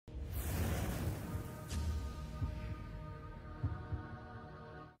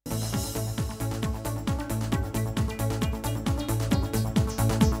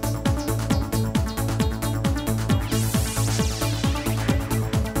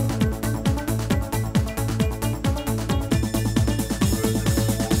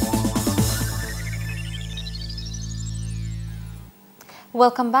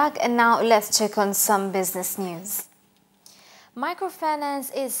Welcome back, and now let's check on some business news.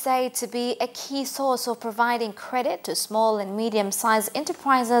 Microfinance is said to be a key source of providing credit to small and medium-sized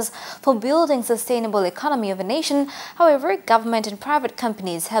enterprises for building sustainable economy of a nation. However, government and private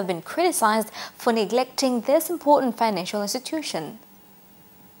companies have been criticized for neglecting this important financial institution.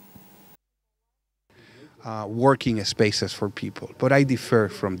 Working spaces for people, but I differ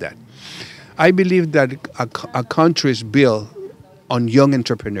from that. I believe that a country is built on young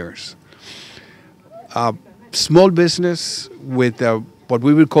entrepreneurs. Small business with what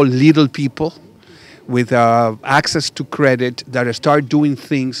we would call little people, with access to credit that start doing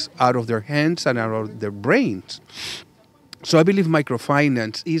things out of their hands and out of their brains. So I believe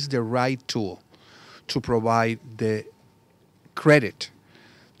microfinance is the right tool to provide the credit,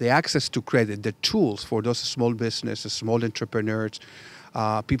 the access to credit, the tools for those small businesses, small entrepreneurs,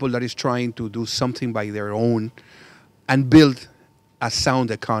 people that is trying to do something by their own and build a sound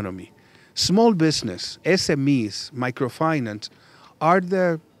economy. Small business, SMEs, microfinance are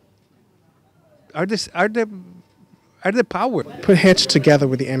the power. Put heads together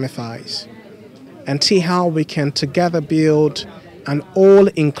with the MFIs and see how we can together build an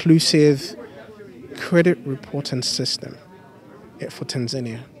all-inclusive credit reporting system for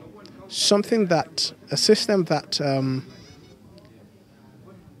Tanzania. A system that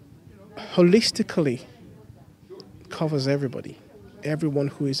holistically covers everyone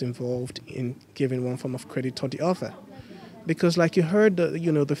who is involved in giving one form of credit or the other. Because like you heard,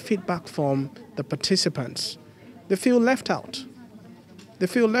 the feedback from the participants, they feel left out. They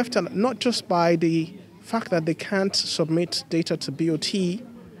feel left out not just by the fact that they can't submit data to BOT,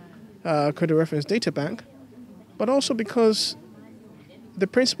 Credit Reference Data Bank, but also because the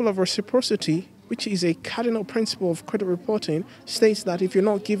principle of reciprocity, which is a cardinal principle of credit reporting, states that if you're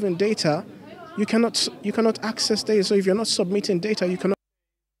not given data, you cannot access data. So if you're not submitting data, you cannot